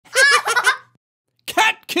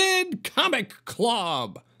Kid Comic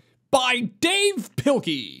Club by Dave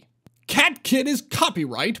Pilkey. Cat Kid is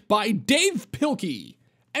copyright by Dave Pilkey,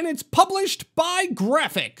 and it's published by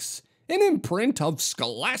Graphix, an imprint of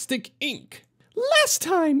Scholastic Inc. Last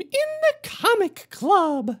time in the Comic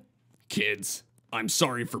Club. Kids, I'm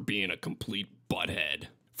sorry for being a complete butthead.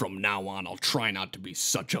 From now on, I'll try not to be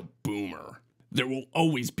such a boomer. There will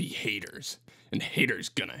always be haters, and haters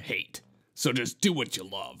gonna hate. So just do what you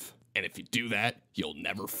love, and if you do that, you'll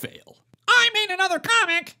never fail. I made another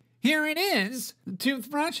comic! Here it is. The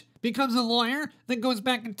toothbrush becomes a lawyer, then goes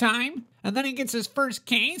back in time, and then he gets his first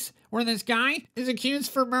case where this guy is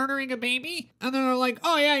accused for murdering a baby, and then they're like,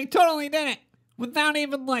 oh yeah, he totally did it, without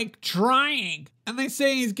even, trying. And they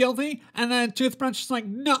say he's guilty, and then Toothbrush is like,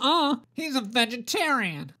 nuh-uh, he's a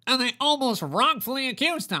vegetarian. And they almost wrongfully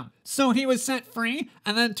accused him. So he was set free,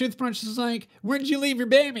 and then Toothbrush is like, where'd you leave your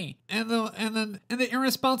baby? And the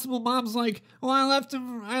irresponsible mom's like, well, I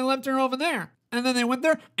left her over there. And then they went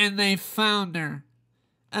there, and they found her.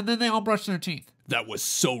 And then they all brushed their teeth. That was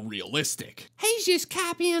so realistic. He's just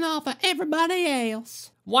copying off of everybody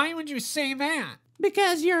else. Why would you say that?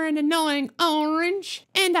 Because you're an annoying orange,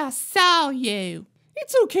 and I saw you.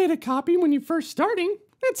 It's okay to copy when you're first starting.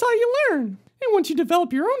 That's how you learn. And once you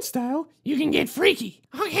develop your own style, you can get freaky.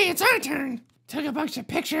 Okay, it's our turn. Took a bunch of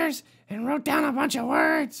pictures and wrote down a bunch of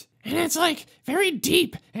words. And it's very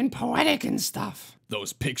deep and poetic and stuff.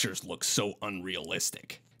 Those pictures look so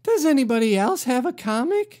unrealistic. Does anybody else have a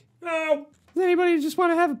comic? No. Does anybody just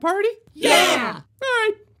want to have a party? Yeah! All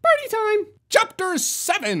right, party time. Chapter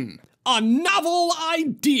 7, A Novel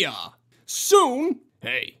Idea. Soon.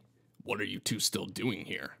 Hey, what are you two still doing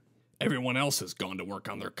here? Everyone else has gone to work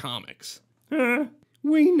on their comics.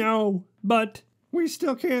 We know, but we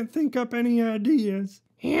still can't think up any ideas.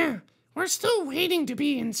 Yeah, we're still waiting to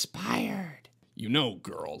be inspired. You know,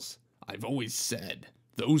 girls, I've always said,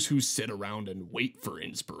 those who sit around and wait for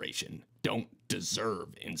inspiration don't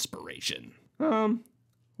deserve inspiration.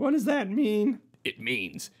 What does that mean? It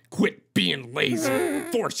means quit being lazy,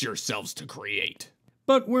 force yourselves to create.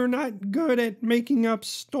 But we're not good at making up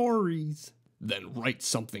stories. Then write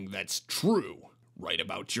something that's true. Write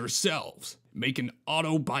about yourselves. Make an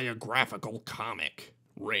autobiographical comic.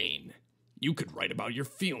 Rain, you could write about your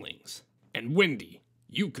feelings. And Wendy,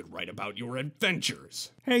 you could write about your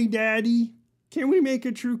adventures. Hey, Daddy, can we make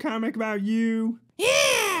a true comic about you?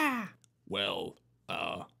 Yeah! Well,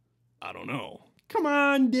 I don't know. Come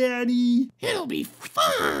on, Daddy. It'll be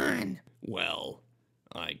fun. Well,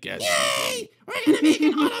 I guess... Yay! We're gonna make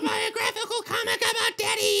an autobiographical comic about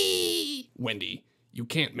Daddy! Wendy, you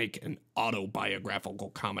can't make an autobiographical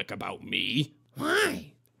comic about me.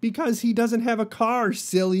 Why? Because he doesn't have a car,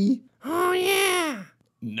 silly. Oh, yeah.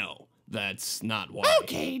 No, that's not why.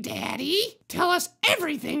 Okay, Daddy. Tell us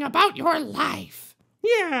everything about your life.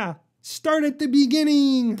 Yeah, start at the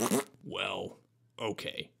beginning. Well,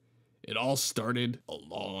 okay. It all started a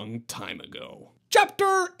long time ago.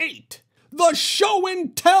 Chapter 8, The Show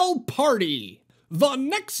and Tell Party. The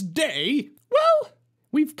next day... Well,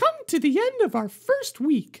 we've come to the end of our first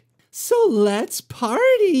week, so let's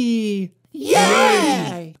party!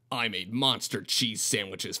 Yay! I made monster cheese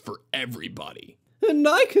sandwiches for everybody. And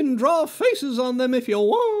I can draw faces on them if you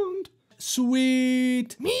want.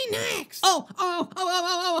 Sweet. Me next!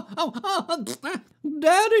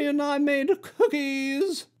 Daddy and I made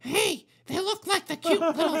cookies. Hey, they look like the cute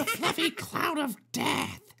little fluffy cloud of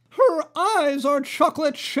death. Her eyes are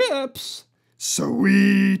chocolate chips.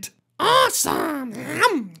 Sweet. Awesome!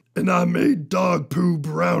 And I made dog poo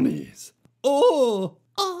brownies. Oh.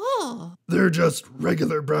 They're just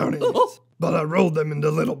regular brownies, but I rolled them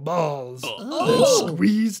into little balls, then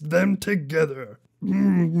squeezed them together.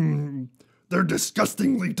 They're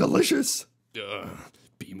disgustingly delicious.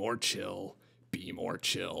 Be more chill. Be more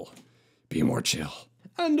chill. Be more chill.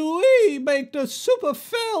 And we baked a super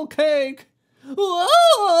fail cake.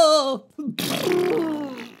 Whoa!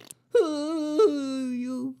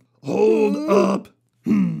 Hold up.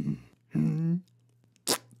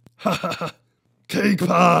 Ha ha ha. Cake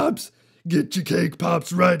pops. Get your cake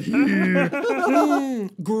pops right here.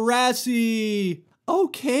 Grassy.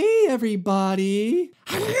 Okay, everybody.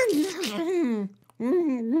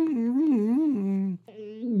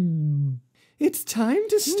 It's time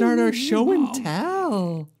to start our show and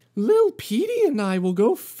tell. Lil Petey and I will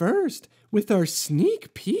go first with our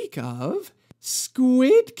sneak peek of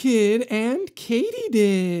Squid Kid and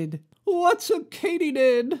Katydid. What's a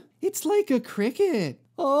Katydid? It's like a cricket.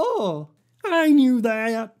 Oh, I knew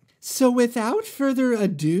that. So without further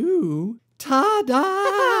ado,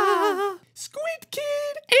 ta-da! Squid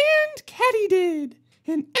Kid and Katydid,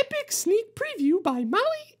 an epic sneak preview by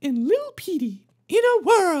Molly and Lil Petey. In a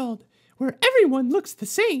world where everyone looks the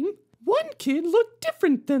same, one kid looked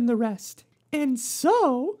different than the rest. And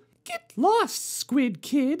so, get lost, Squid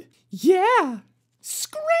Kid. Yeah,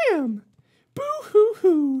 scram!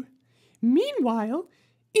 Boo-hoo-hoo. Meanwhile,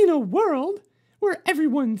 in a world where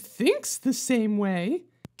everyone thinks the same way,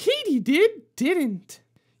 Katey didn't.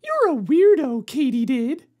 You're a weirdo,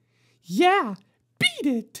 Katey. Yeah, beat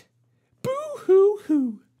it.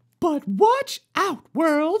 Boo-hoo-hoo. But watch out,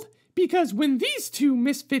 world, because when these two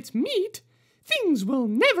misfits meet, things will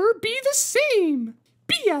never be the same.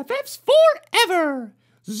 BFFs forever.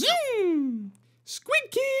 Zoom!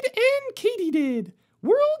 Squid Kid and Katey,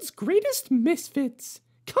 world's greatest misfits.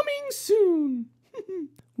 Coming soon.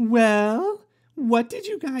 Well, what did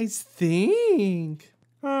you guys think?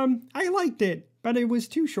 I liked it, but it was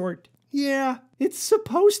too short. Yeah, it's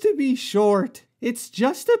supposed to be short. It's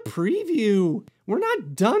just a preview. We're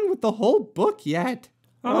not done with the whole book yet.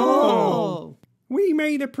 Oh. We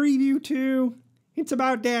made a preview too. It's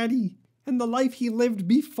about Daddy and the life he lived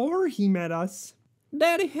before he met us.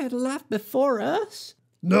 Daddy had left before us?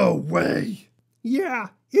 No way. Yeah,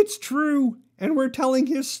 it's true. And we're telling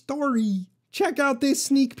his story. Check out this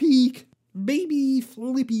sneak peek. Baby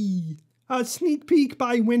Flippy. A sneak peek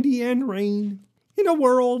by Wendy and Rain. In a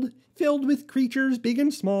world filled with creatures big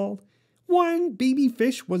and small, one baby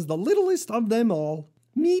fish was the littlest of them all.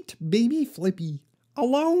 Meet baby Flippy,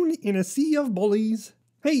 alone in a sea of bullies.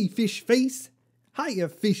 Hey, fish face. Hiya,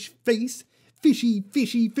 fish face. Fishy,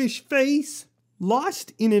 fishy, fish face.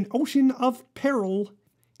 Lost in an ocean of peril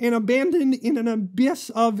and abandoned in an abyss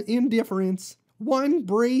of indifference, one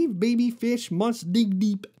brave baby fish must dig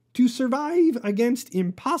deep to survive against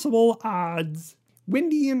impossible odds.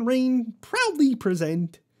 Wendy and Rain proudly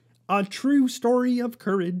present a true story of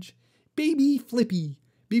courage. Baby Flippy,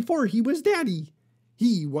 before he was Daddy,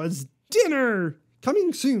 he was dinner.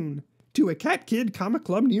 Coming soon to a Cat Kid comic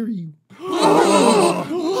club near you. Well,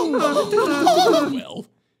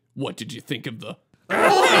 what did you think of the...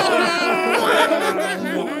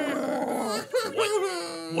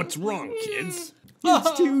 What's wrong, kids?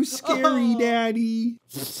 It's too scary, Daddy.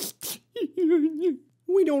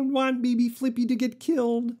 We don't want baby Flippy to get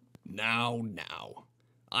killed. Now.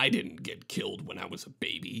 I didn't get killed when I was a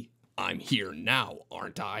baby. I'm here now,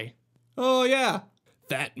 aren't I? Oh, yeah.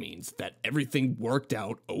 That means that everything worked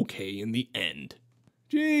out okay in the end.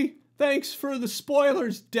 Gee, thanks for the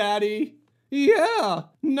spoilers, Daddy. Yeah,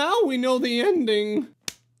 now we know the ending.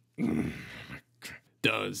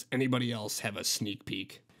 Does anybody else have a sneak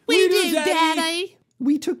peek? We do, Daddy.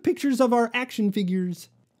 We took pictures of our action figures,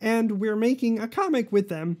 and we're making a comic with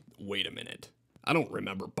them. Wait a minute. I don't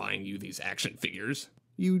remember buying you these action figures.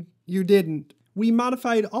 You didn't. We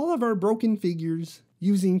modified all of our broken figures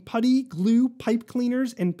using putty, glue, pipe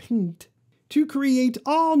cleaners, and paint to create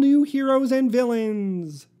all new heroes and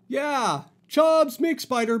villains. Yeah, Chubbs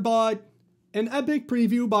McSpiderbot, an epic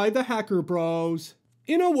preview by the Hacker Bros.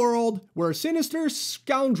 In a world where sinister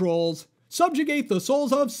scoundrels subjugate the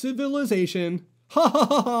souls of civilization, ha ha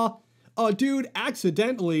ha ha, a dude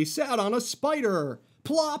accidentally sat on a spider.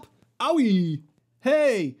 Plop, owie.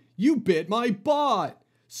 Hey, you bit my butt.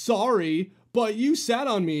 Sorry, but you sat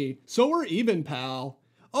on me, so we're even, pal.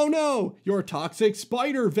 Oh no, your toxic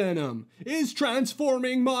spider venom is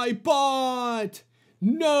transforming my butt.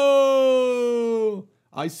 No!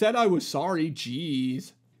 I said I was sorry,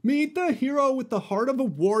 jeez. Meet the hero with the heart of a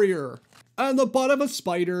warrior and the butt of a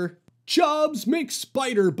spider, Chubbs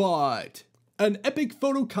McSpiderbutt. An epic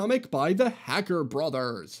photo comic by the Hacker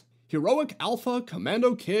Brothers. Heroic Alpha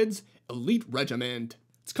Commando Kids Elite Regiment.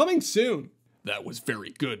 It's coming soon. That was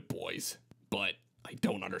very good, boys. But I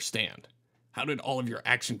don't understand. How did all of your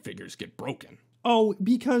action figures get broken? Oh,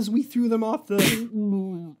 because we threw them off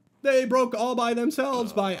the... They broke all by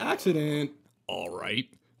themselves by accident. All right.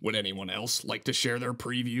 Would anyone else like to share their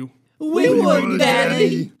preview? We would,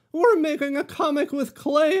 Daddy. We're making a comic with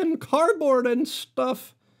clay and cardboard and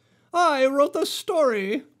stuff. I wrote the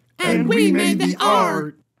story. And we made the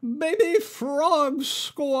art. Baby Frog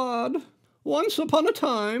Squad. Once upon a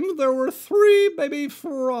time, there were 3 baby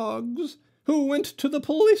frogs who went to the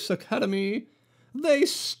police academy. They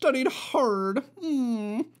studied hard,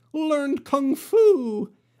 learned kung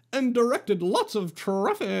fu, and directed lots of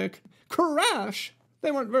traffic. Crash! They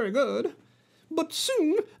weren't very good. But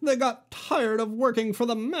soon they got tired of working for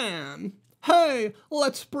the man. Hey,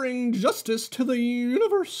 let's bring justice to the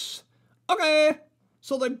universe. Okay,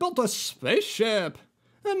 so they built a spaceship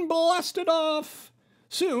and blasted off.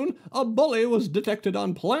 Soon, a bully was detected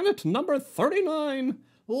on planet number 39.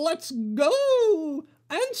 Let's go!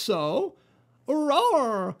 And so,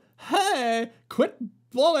 roar! Hey, quit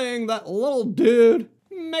bullying that little dude.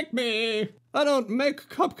 Make me. I don't make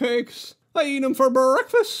cupcakes. I eat them for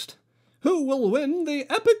breakfast. Who will win the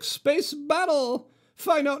epic space battle?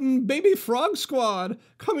 Find out in Baby Frog Squad,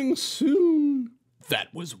 coming soon.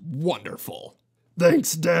 That was wonderful.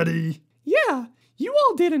 Thanks, Daddy. Yeah, you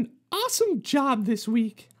all did an awesome job this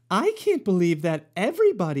week. I can't believe that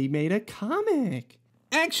everybody made a comic.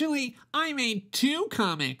 Actually, I made 2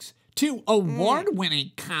 comics. 2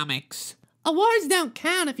 award-winning comics. Awards don't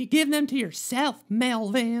count if you give them to yourself,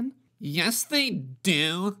 Melvin. Yes, they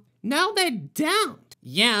do. No, they don't.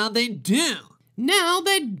 Yeah, they do. No,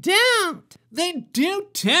 they don't. They do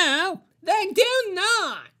too. They do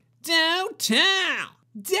not. Do too.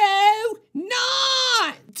 Do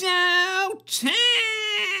not. Do too.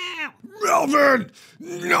 Melvin!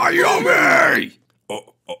 Naomi!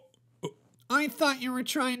 I thought you were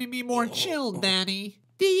trying to be more chill, Daddy.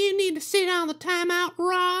 Do you need to sit on the timeout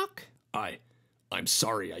rock? I'm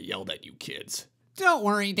sorry I yelled at you kids. Don't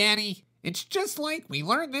worry, Daddy. It's just like we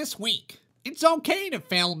learned this week. It's okay to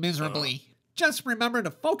fail miserably. Just remember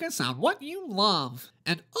to focus on what you love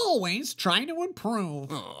and always try to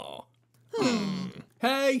improve. Oh.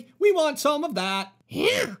 Hey, we want some of that.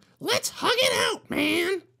 Yeah, let's hug it out,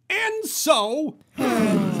 man. And so...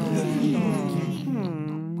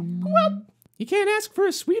 Well, you can't ask for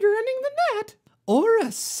a sweeter ending than that. Or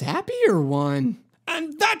a sappier one.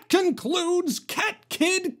 And that concludes Cat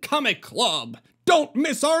Kid Comic Club. Don't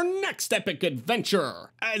miss our next epic adventure,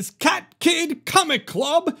 as Cat Kid Comic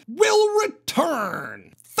Club will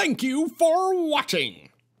return. Thank you for watching.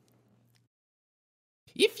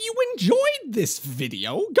 If you enjoyed this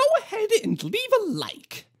video, go ahead and leave a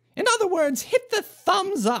like. In other words, hit the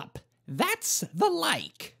thumbs up. That's the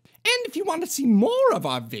like. And if you want to see more of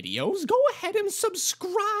our videos, go ahead and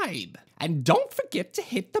subscribe. And don't forget to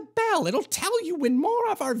hit the bell. It'll tell you when more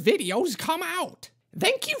of our videos come out.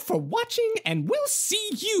 Thank you for watching, and we'll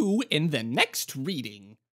see you in the next reading.